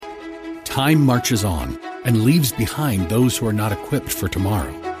Time marches on and leaves behind those who are not equipped for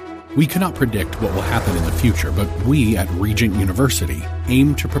tomorrow. We cannot predict what will happen in the future, but we at Regent University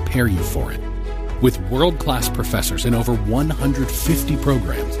aim to prepare you for it. With world-class professors in over 150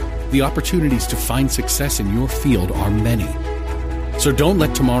 programs, the opportunities to find success in your field are many. So don't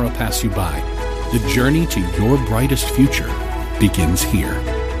let tomorrow pass you by. The journey to your brightest future begins here.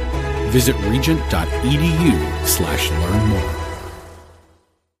 Visit regent.edu/learn more.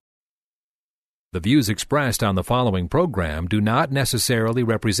 The views expressed on the following program do not necessarily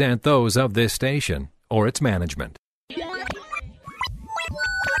represent those of this station or its management.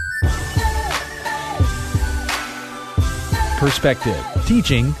 Perspective,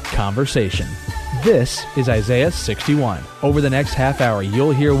 teaching, conversation. This is Isaiah 61. Over the next half hour,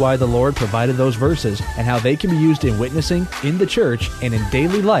 you'll hear why the Lord provided those verses and how they can be used in witnessing, in the church, and in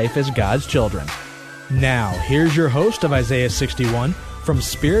daily life as God's children. Now, here's your host of Isaiah 61, from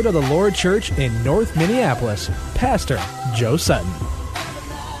Spirit of the Lord Church in North Minneapolis, Pastor Joe Sutton.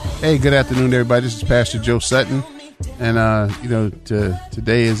 Hey, good afternoon, everybody. This is Pastor Joe Sutton, and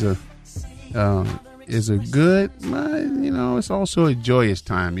today is a good, it's also a joyous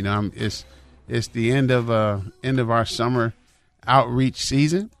time. It's the end of our summer outreach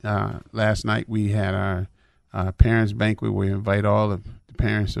season. Last night we had our parents' banquet where we invite all of the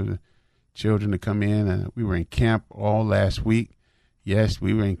parents of the children to come in, and we were in camp all last week. Yes,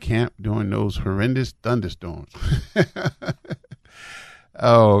 we were in camp during those horrendous thunderstorms.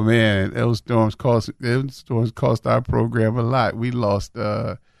 Oh man, those storms cost our program a lot. We lost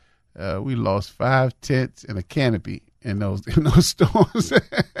 5 tents and a canopy in those storms.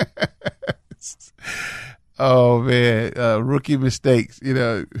 Oh man, rookie mistakes.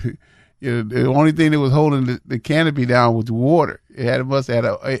 The only thing that was holding the canopy down was water.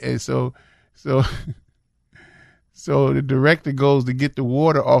 So the director goes to get the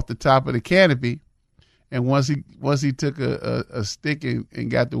water off the top of the canopy, and once he took a stick and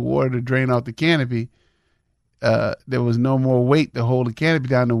got the water to drain off the canopy, there was no more weight to hold the canopy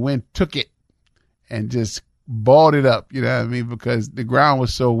down. The wind took it and just balled it up. You know what I mean? Because the ground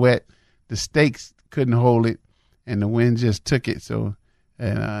was so wet, the stakes couldn't hold it, and the wind just took it. So,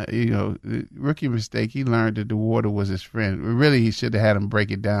 the rookie mistake. He learned that the water was his friend. Really, he should have had him break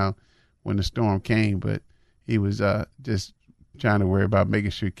it down when the storm came, but he was just trying to worry about making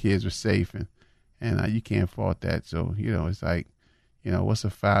sure kids were safe, and you can't fault that. So, it's like, what's a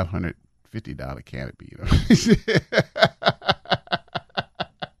 $550 canopy?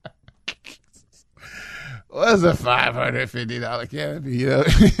 What's a $550 canopy?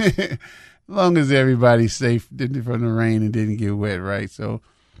 As long as everybody's safe from the rain and didn't get wet, right? So,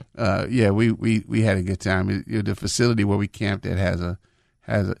 we had a good time. The facility where we camped at has an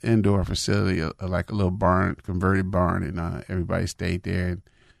indoor facility, like a little barn, converted barn, and everybody stayed there,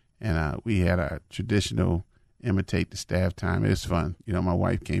 and we had our traditional imitate the staff time. It was fun. My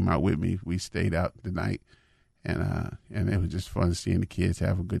wife came out with me. We stayed out the night, and it was just fun seeing the kids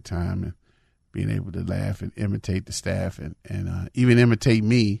have a good time and being able to laugh and imitate the staff and even imitate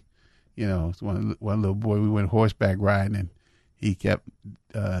me. One little boy, we went horseback riding, and he kept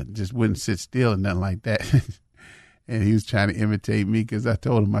just wouldn't sit still and nothing like that. And he was trying to imitate me because I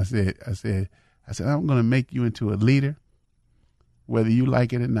told him, I said, I'm going to make you into a leader, whether you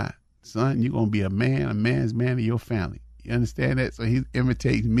like it or not. Son, you're going to be a man's man of your family. You understand that? So he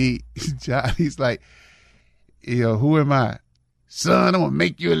imitates me. He's like, who am I? Son, I'm going to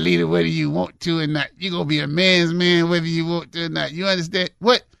make you a leader whether you want to or not. You're going to be a man's man whether you want to or not. You understand?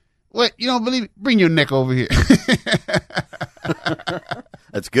 What? You don't believe it? Bring your neck over here.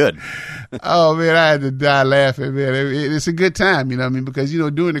 That's good. Oh, man, I had to die laughing, man. It's a good time, because,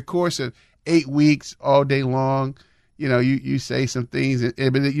 during the course of 8 weeks, all day long, you say some things,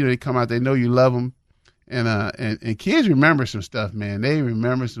 but they come out, they know you love them. And kids remember some stuff, man. They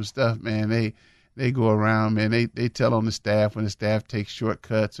remember some stuff, man. They go around, man. They tell on the staff when the staff takes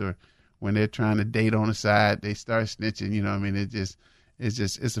shortcuts or when they're trying to date on the side, they start snitching,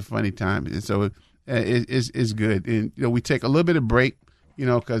 it's a funny time. And so it's good. And, we take a little bit of break,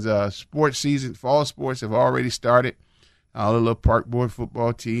 because sports season, fall sports have already started. All the little park board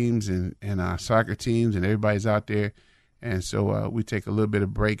football teams and soccer teams and everybody's out there. And so we take a little bit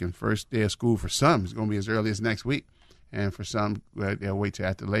of break, and first day of school for some is going to be as early as next week. And for some, they'll wait till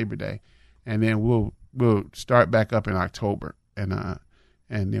after Labor Day. And then we'll start back up in October. And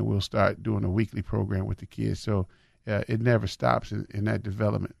then we'll start doing a weekly program with the kids. So it never stops in that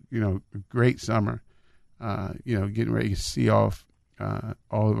development. Great summer, getting ready to see off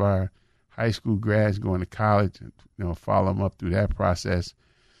all of our high school grads going to college and, follow them up through that process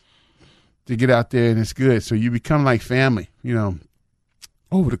to get out there, and it's good. So you become like family.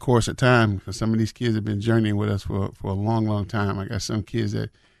 over the course of time, because some of these kids have been journeying with us for a long, long time. I got some kids that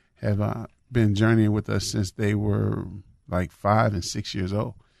have been journeying with us since they were like 5 and 6 years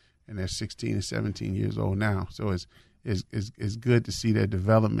old, and they're 16 and 17 years old now. So it's good to see their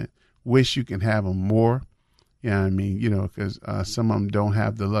development. Wish you can have them more. You know what I mean? You know, because some of them don't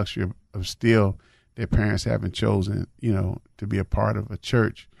have the luxury of still their parents haven't chosen, you know, to be a part of a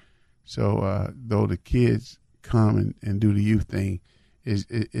church. So though the kids come and do the youth thing,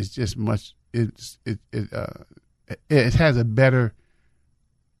 it's just much. It has a better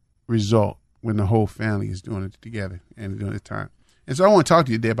result when the whole family is doing it together and doing it time. And so I want to talk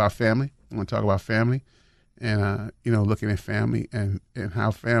to you today about family. I want to talk about family, and you know, looking at family and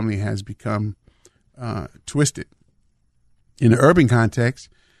how family has become twisted in the urban context.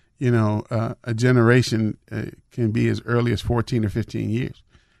 You know, a generation can be as early as 14 or 15 years.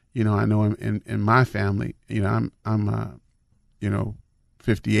 You know, I know in my family, you know, I'm you know,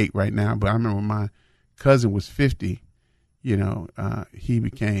 58 right now, but I remember when my cousin was 50, you know, he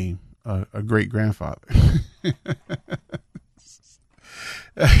became a great grandfather.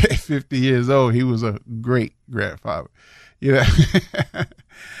 50 years old, he was a great grandfather. You know,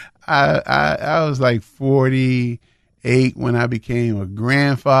 I was like 48 when I became a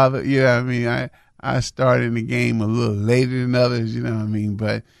grandfather. You know what I mean? I started in the game a little later than others, you know what I mean?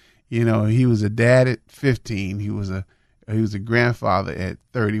 But, you know, he was a dad at 15. He was a grandfather at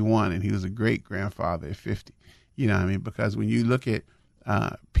 31, and he was a great grandfather at 50. You know what I mean? Because when you look at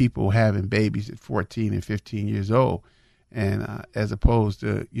people having babies at 14 and 15 years old, and as opposed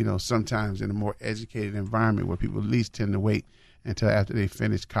to, you know, sometimes in a more educated environment where people at least tend to wait until after they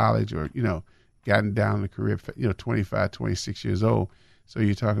finish college or, you know, gotten down the career, you know, 25, 26 years old. So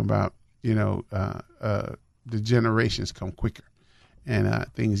you're talking about, you know, the generations come quicker, and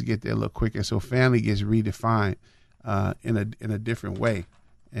things get there a little quicker. So family gets redefined in a different way.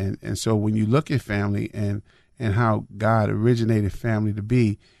 And so when you look at family and how God originated family to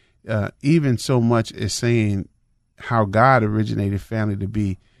be, even so much as saying how God originated family to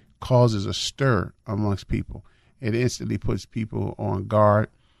be causes a stir amongst people. It instantly puts people on guard,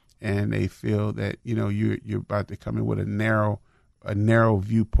 and they feel that, you know, you're about to come in with a narrow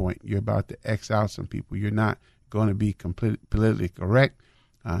viewpoint. You're about to X out some people. You're not going to be completely politically correct.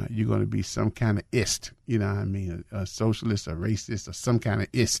 You're going to be some kind of ist, you know what I mean, a socialist, a racist, or some kind of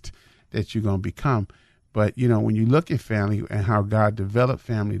ist that you're going to become. But, you know, when you look at family and how God developed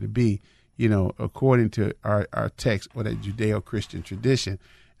family to be, you know, according to our text or that Judeo-Christian tradition,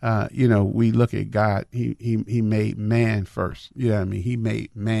 you know, we look at God, he made man first. You know what I mean? He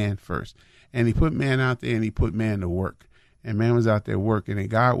made man first. And he put man out there, and he put man to work. And man was out there working, and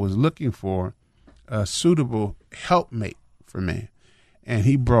God was looking for a suitable helpmate for man. And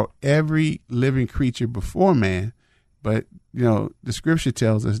he brought every living creature before man. But, you know, the scripture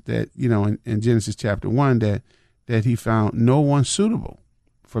tells us that, you know, in Genesis chapter 1, that he found no one suitable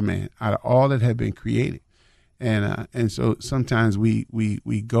for man out of all that had been created. And so sometimes we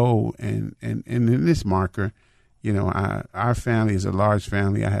go and in this marker, you know, our family is a large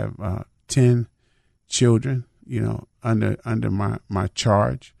family. I have 10 children, you know, under my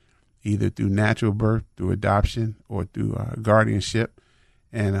charge, either through natural birth, through adoption, or through guardianship.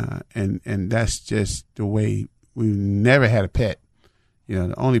 And that's just the way. We've never had a pet. You know,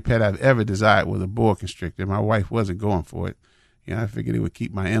 the only pet I've ever desired was a boa constrictor. My wife wasn't going for it. You know, I figured it would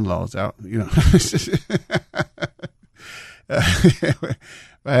keep my in-laws out, you know. If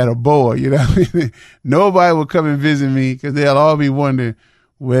I had a boa, you know, nobody would come and visit me because they'll all be wondering,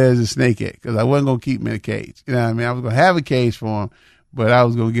 where's the snake at? Because I wasn't going to keep him in a cage. You know what I mean? I was going to have a cage for him, but I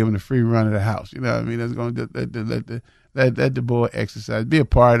was going to give him the free run of the house. You know what I mean? I was going to let the boa exercise, be a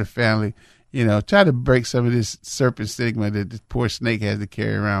part of the family. You know, try to break some of this serpent stigma that this poor snake has to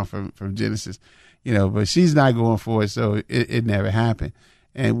carry around from Genesis, you know, but she's not going for it, so it never happened.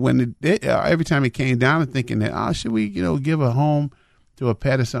 And when every time it came down to thinking that, should we, you know, give a home to a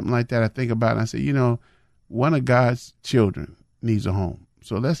pet or something like that, I think about it and I say, you know, one of God's children needs a home.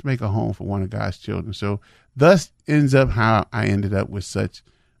 So let's make a home for one of God's children. So thus ends up how I ended up with such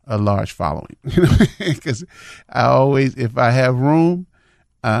a large following, you know, because I always, if I have room,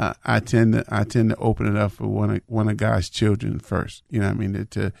 I tend to open it up for one of God's children first. You know what I mean?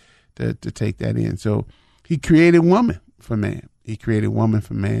 To take that in. So he created woman for man. He created woman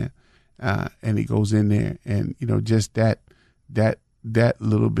for man. And he goes in there and, you know, just that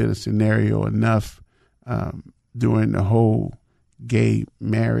little bit of scenario enough, during the whole gay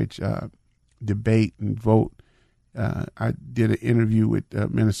marriage, debate and vote. I did an interview with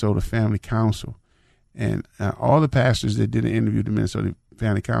Minnesota Family Council, and all the pastors that did an interview with the Minnesota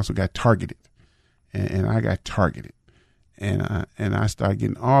Family Council got targeted, and I got targeted. I started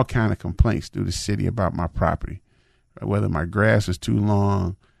getting all kind of complaints through the city about my property, whether my grass was too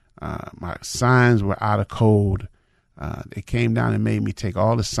long, my signs were out of code. They came down and made me take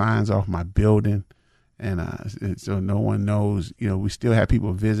all the signs off my building. And so no one knows, we still have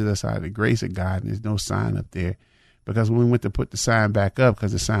people visit us out of the grace of God, and there's no sign up there. Because when we went to put the sign back up,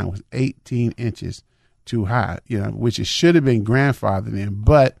 because the sign was 18 inches too high, which it should have been grandfathered in,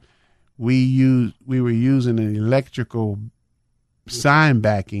 but we were using an electrical sign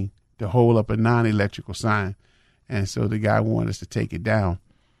backing to hold up a non-electrical sign. And so the guy wanted us to take it down.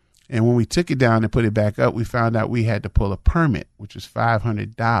 And when we took it down and put it back up, we found out we had to pull a permit, which was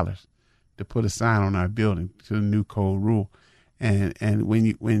 $500 to put a sign on our building to the new code rule. And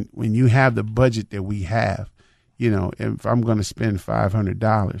when you have the budget that we have, if I'm going to spend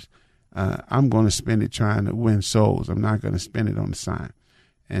 $500, I'm going to spend it trying to win souls. I'm not going to spend it on the sign.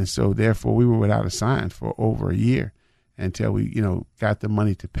 And so therefore we were without a sign for over a year until we, got the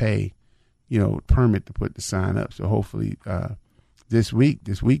money to pay, permit to put the sign up. So hopefully, this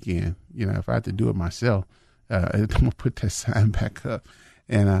weekend, if I have to do it myself, I'm going to put that sign back up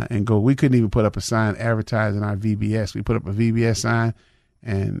and go. We couldn't even put up a sign advertising our VBS. We put up a VBS sign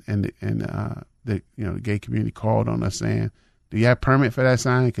and the gay community called on us saying, do you have a permit for that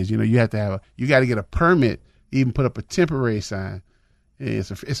sign? Because, you have to you got to get a permit to even put up a temporary sign.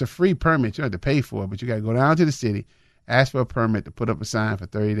 It's a free permit. You don't have to pay for it, but you got to go down to the city, ask for a permit to put up a sign for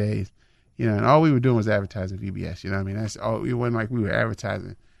 30 days. And all we were doing was advertising VBS. That's all. It wasn't like we were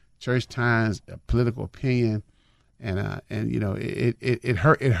advertising church times, political opinion, and it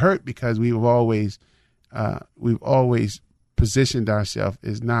hurt. It hurt because we've always positioned ourselves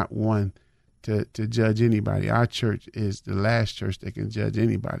as not one to judge anybody. Our church is the last church that can judge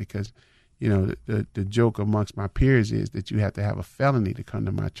anybody because, the joke amongst my peers is that you have to have a felony to come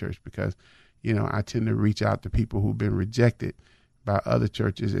to my church because, I tend to reach out to people who've been rejected by other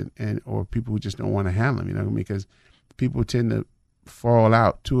churches and or people who just don't want to handle them, because people tend to fall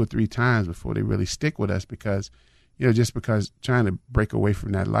out 2 or 3 times before they really stick with us because, just because trying to break away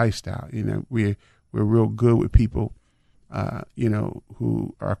from that lifestyle, we're real good with people,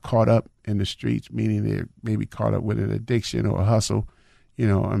 who are caught up in the streets, meaning they're maybe caught up with an addiction or a hustle,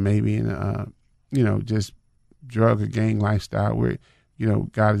 or maybe in just drug or gang lifestyle where,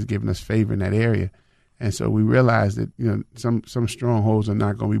 God has given us favor in that area. And so we realize that, some strongholds are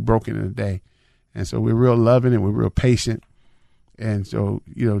not going to be broken in a day. And so we're real loving and we're real patient. And so,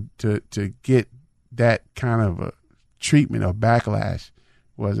 to get that kind of a treatment or backlash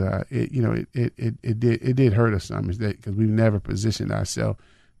was, it did hurt us some because we've never positioned ourselves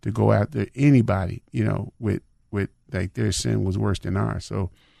to go after anybody, with like their sin was worse than ours. So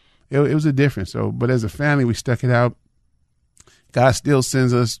it was a difference. So, but as a family, we stuck it out. God still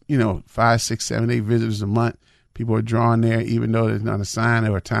sends us, 5, 6, 7, 8 visitors a month. People are drawn there, even though there's not a sign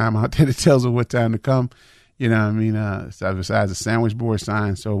or a time out there that tells them what time to come. So besides the sandwich board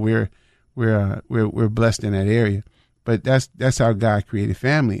sign. So we're blessed in that area. But that's how God created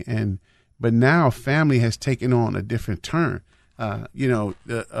family. But now family has taken on a different turn. A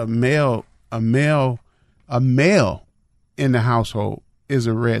male in the household is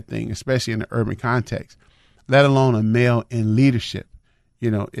a rare thing, especially in the urban context. Let alone a male in leadership,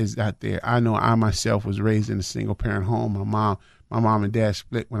 is out there. I know I myself was raised in a single parent home. My mom and dad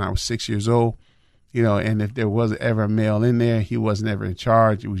split when I was 6 years old, and if there was ever a male in there, he wasn't ever in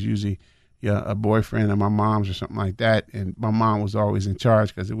charge. It was usually a boyfriend of my mom's or something like that. And my mom was always in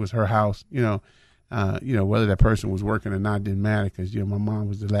charge because it was her house, whether that person was working or not didn't matter because, my mom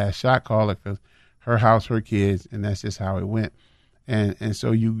was the last shot caller because her house, her kids, and that's just how it went. And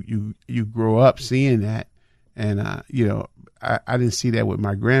so you grow up seeing that. And, I didn't see that with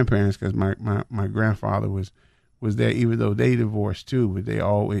my grandparents because my grandfather was there, even though they divorced too, but they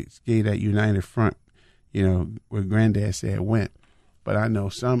always gave that united front, where granddad said went. But I know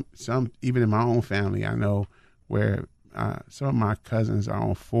some, even in my own family, I know where some of my cousins are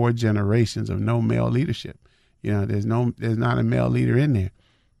on 4 generations of no male leadership. There's not a male leader in there,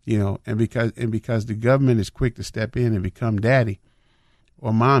 and because the government is quick to step in and become daddy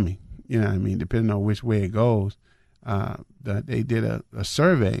or mommy, depending on which way it goes. They did a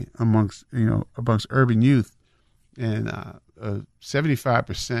survey amongst urban youth, and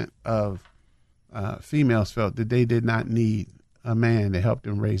 75% of females felt that they did not need a man to help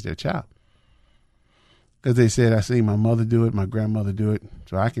them raise their child. Because they said, I seen my mother do it, my grandmother do it,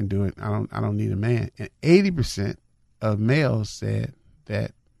 so I can do it. I don't need a man. And 80% of males said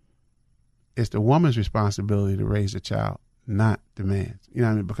that it's the woman's responsibility to raise a child, not the man's.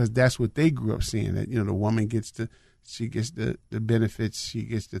 Because that's what they grew up seeing, that, the woman gets the benefits, she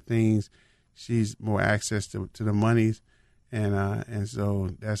gets the things, she's more access to the monies, And so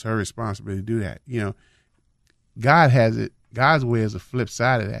that's her responsibility to do that. You know, God has it. God's way is a flip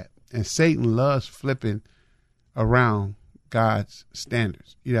side of that. And Satan loves flipping around God's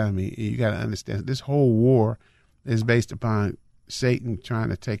standards. You know what I mean? You got to understand this whole war is based upon Satan trying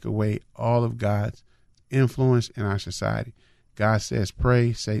to take away all of God's influence in our society. God says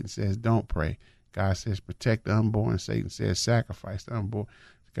pray, Satan says don't pray. God says protect the unborn, Satan says sacrifice the unborn.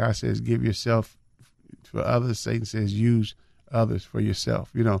 God says give yourself for others, Satan says use others for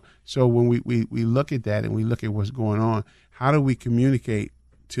yourself. You know, so when we look at that and we look at what's going on, how do we communicate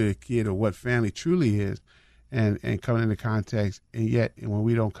to a kid or what family truly is and come into context, and yet when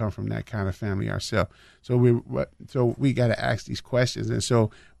we don't come from that kind of family ourselves. So we got to ask these questions. And so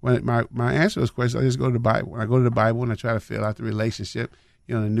when my answer to those questions, I just go to the Bible. When I go to the Bible and I try to fill out the relationship,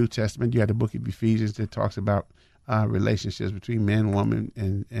 you know, in the New Testament, you have the book of Ephesians that talks about relationships between man, woman,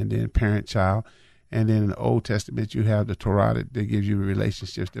 and then parent, child. And then in the Old Testament, you have the Torah that gives you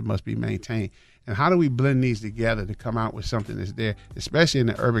relationships that must be maintained. And how do we blend these together to come out with something that's there, especially in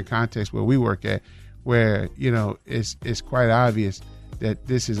the urban context where we work at, where, you know, it's quite obvious that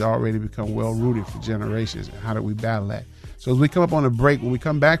this has already become well-rooted for generations. How do we battle that? So as we come up on a break, when we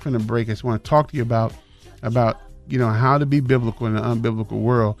come back from the break, I just want to talk to you about you know, how to be biblical in an unbiblical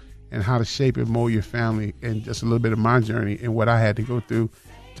world and how to shape and mold your family, and just a little bit of my journey and what I had to go through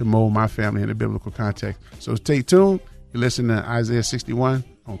to mold my family in a biblical context. So stay tuned. You're listening to Isaiah 61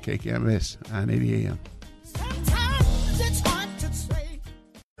 on KKMS 980 AM.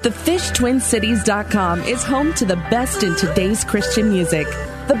 TheFishTwinCities.com is home to the best in today's Christian music.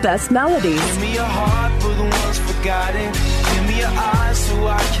 The best melodies. Give me a heart for the ones forgotten. Give me your eyes so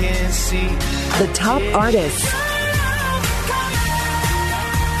I can see. The top artists.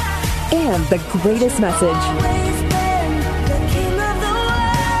 And the greatest message.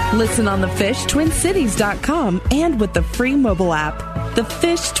 Listen on TheFishTwinCities.com and with the free mobile app. The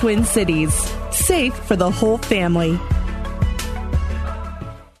Fish Twin Cities. Safe for the whole family.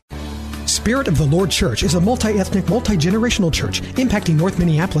 Spirit of the Lord Church is a multi-ethnic, multi-generational church impacting North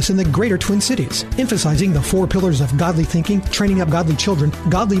Minneapolis and the greater Twin Cities, emphasizing the 4 pillars of godly thinking, training up godly children,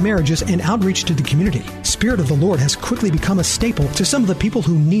 godly marriages, and outreach to the community. Spirit of the Lord has quickly become a staple to some of the people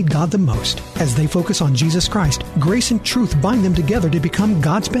who need God the most. As they focus on Jesus Christ, grace and truth bind them together to become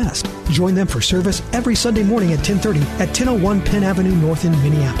God's best. Join them for service every Sunday morning at 10:30 at 1001 Penn Avenue North in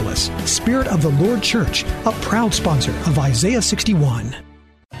Minneapolis. Spirit of the Lord Church, a proud sponsor of Isaiah 61.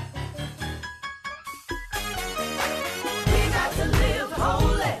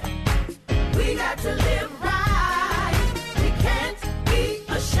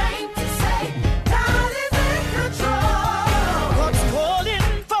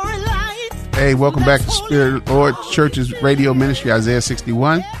 Hey, welcome back to Spirit of the Lord Church's radio ministry, Isaiah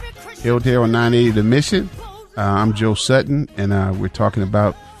 61, held here on 980 The Mission. I'm Joe Sutton, and we're talking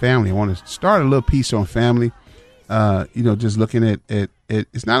about family. I want to start a little piece on family. You know, just looking at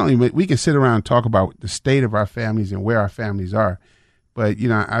it's not only we can sit around and talk about the state of our families and where our families are, but you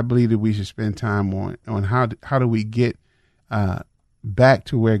know, I believe that we should spend time on how do we get back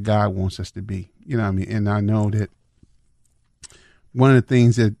to where God wants us to be. You know what I mean? And I know that one of the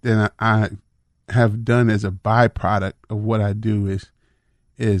things that I have done as a byproduct of what I do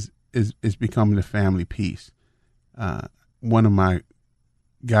is becoming the family piece. One of my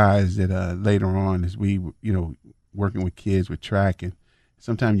guys that later on is working with kids with track, and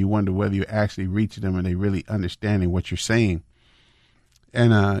sometimes you wonder whether you're actually reaching them and they really understanding what you're saying.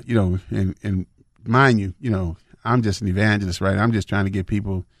 And you know, and mind you, you know, I'm just an evangelist, right? I'm just trying to get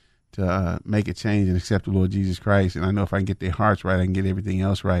people to make a change and accept the Lord Jesus Christ. And I know if I can get their hearts right, I can get everything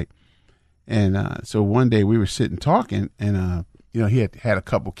else right. And so one day we were sitting talking, and you know, he had a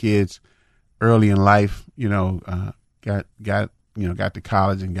couple kids early in life. You know, got to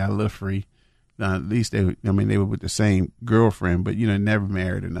college and got a little free. At least they were with the same girlfriend, but you know, never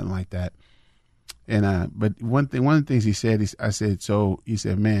married or nothing like that. And but one of the things he said, I said,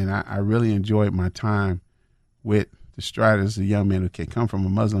 man, I really enjoyed my time with the Striders, a young man who can come from a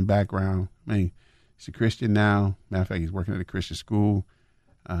Muslim background. I mean, he's a Christian now. Matter of fact, he's working at a Christian school.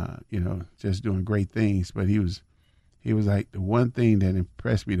 You know, just doing great things. But he was like, the one thing that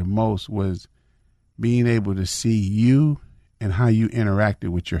impressed me the most was being able to see you and how you interacted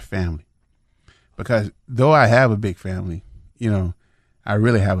with your family. Because though I have a big family, you know, I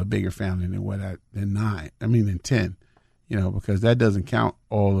really have a bigger family than 10. You know, because that doesn't count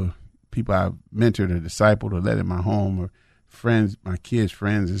all the people I've mentored or discipled or led in my home, or friends, my kids'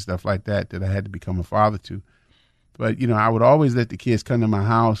 friends and stuff like that I had to become a father to. But, you know, I would always let the kids come to my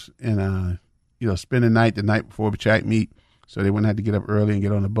house and, you know, spend the night before track meet, so they wouldn't have to get up early and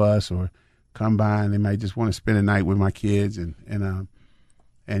get on the bus or come by and they might just want to spend a night with my kids and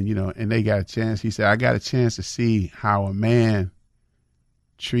they got a chance. He said, I got a chance to see how a man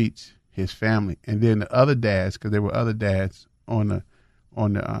treats his family. And then the other dads, because there were other dads on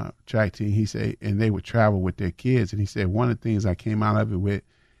the track team, he said, and they would travel with their kids. And he said, one of the things I came out of it with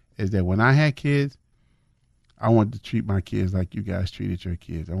is that when I had kids, I wanted to treat my kids like you guys treated your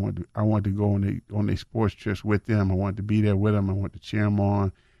kids. I wanted to go on their sports trips with them. I wanted to be there with them. I wanted to cheer them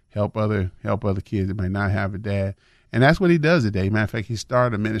on, help other kids that might not have a dad. And that's what he does today. Matter of fact, he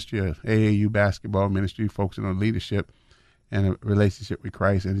started a ministry, a AAU basketball ministry, focusing on leadership and a relationship with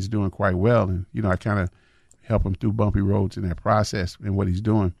Christ, and he's doing quite well. And, I kind of help him through bumpy roads in that process and what he's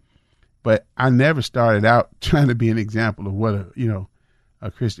doing. But I never started out trying to be an example of what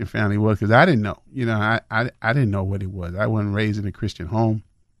a Christian family was, because I didn't know. I didn't know what it was. I wasn't raised in a Christian home.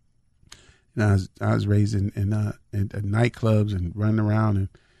 I was raised in nightclubs and running around and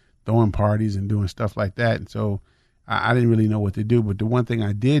throwing parties and doing stuff like that. And so I didn't really know what to do. But the one thing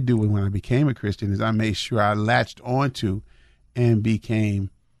I did do when I became a Christian is I made sure I latched onto and became,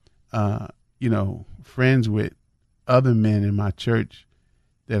 friends with other men in my church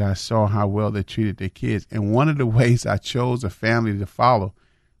that I saw how well they treated their kids. And one of the ways I chose a family to follow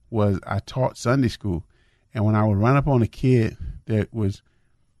was I taught Sunday school. And when I would run up on a kid that was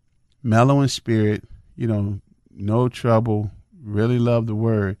mellow in spirit, no trouble, really loved the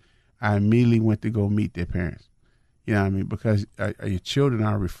word, I immediately went to go meet their parents. You know what I mean? Because your children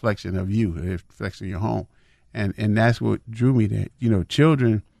are a reflection of you, a reflection of your home. And that's what drew me there.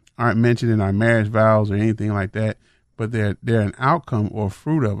 Children aren't mentioned in our marriage vows or anything like that, but they're an outcome or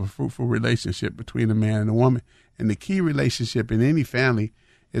fruit of a fruitful relationship between a man and a woman. And the key relationship in any family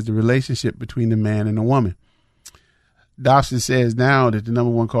is the relationship between the man and the woman. Dobson says now that the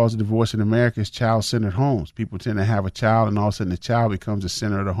number one cause of divorce in America is child-centered homes. People tend to have a child, and all of a sudden the child becomes the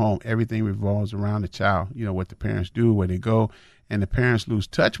center of the home. Everything revolves around the child, what the parents do, where they go, and the parents lose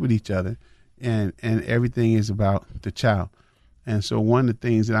touch with each other, and everything is about the child. And so one of the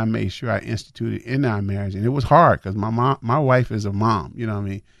things that I made sure I instituted in our marriage, and it was hard because my wife is a mom,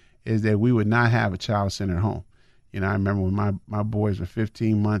 is that we would not have a child-centered home. I remember when my boys were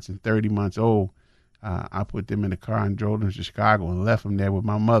 15 months and 30 months old, I put them in the car and drove them to Chicago and left them there with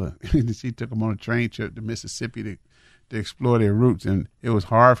my mother. She took them on a train trip to Mississippi to explore their roots. And it was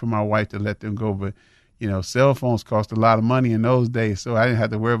hard for my wife to let them go. But, cell phones cost a lot of money in those days, so I didn't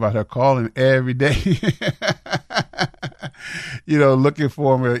have to worry about her calling every day, looking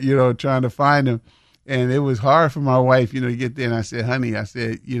for them, trying to find them. And it was hard for my wife, to get there. And I said, honey,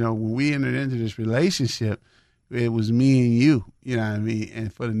 when we entered into this relationship, it was me and you,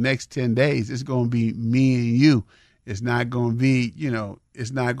 and for the next 10 days, it's going to be me and you. It's not going to be,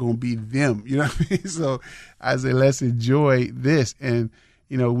 it's not going to be them, So I said, let's enjoy this. And,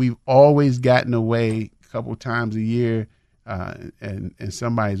 we've always gotten away a couple times a year, and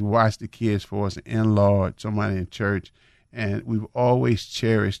somebody's watched the kids for us, an in-law or somebody in church. And we've always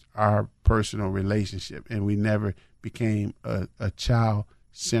cherished our personal relationship, and we never became a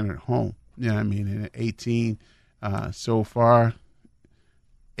child-centered home. And at 18, so far,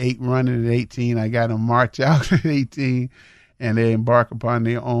 8 running at 18. I got them march out at 18, and they embark upon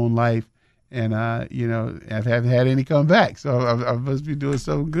their own life. And, I haven't had any come back. So I must be doing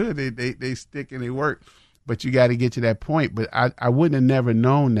so good. They stick and they work. But you got to get to that point. But I wouldn't have never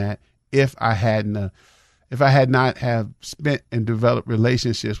known that if I had not have spent and developed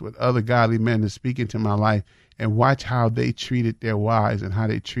relationships with other godly men that speak into my life and watch how they treated their wives and how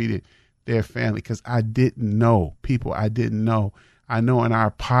they treated their family, because I didn't know people. I didn't know. I know in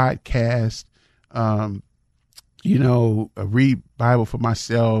our podcast, read Bible for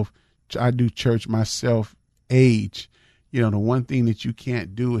myself. I do church myself age. The one thing that you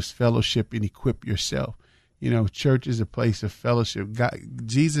can't do is fellowship and equip yourself. Church is a place of fellowship.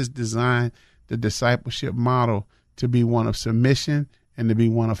 Jesus designed the discipleship model to be one of submission and to be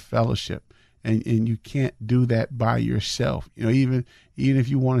one of fellowship. And you can't do that by yourself. Even if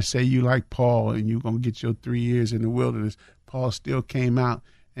you want to say you like Paul and you're going to get your 3 years in the wilderness, Paul still came out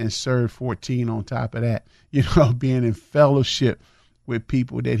and served 14 on top of that, being in fellowship with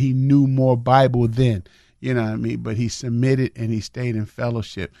people that he knew more Bible than, but he submitted and he stayed in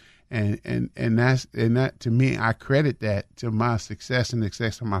fellowship. And that to me, I credit that to my success and the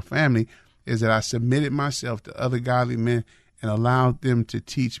success of my family, is that I submitted myself to other godly men and allowed them to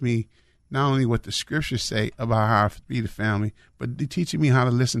teach me not only what the scriptures say about how I feed the family, but teaching me how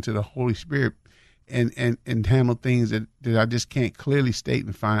to listen to the Holy Spirit and handle things that I just can't clearly state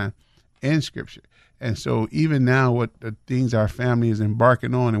and find in scripture. And so even now, what the things our family is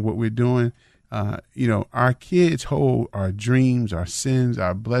embarking on and what we're doing, Our kids hold our dreams, our sins,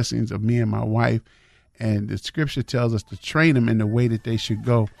 our blessings of me and my wife. And the scripture tells us to train them in the way that they should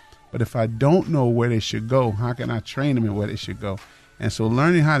go. But if I don't know where they should go, how can I train them in where they should go? And so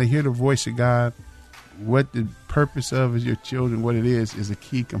learning how to hear the voice of God, what the purpose of your children, what it is a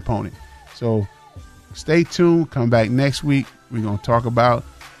key component. So stay tuned. Come back next week. We're going to talk about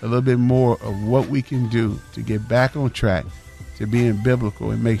a little bit more of what we can do to get back on track to being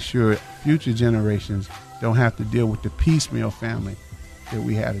biblical and make sure future generations don't have to deal with the piecemeal family that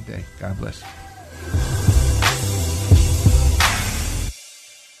we have today. God bless you.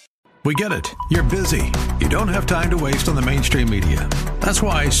 We get it. You're busy. You don't have time to waste on the mainstream media. That's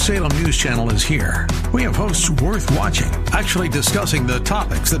why Salem News Channel is here. We have hosts worth watching, actually discussing the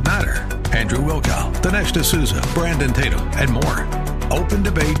topics that matter. Andrew Wilkow, Dinesh D'Souza, Brandon Tatum, and more. Open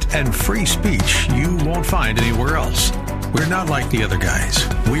debate and free speech you won't find anywhere else. We're not like the other guys.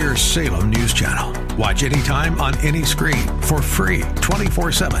 We're Salem News Channel. Watch anytime on any screen for free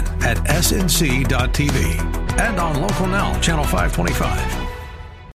 24/7 at snc.tv and on Local Now, Channel 525.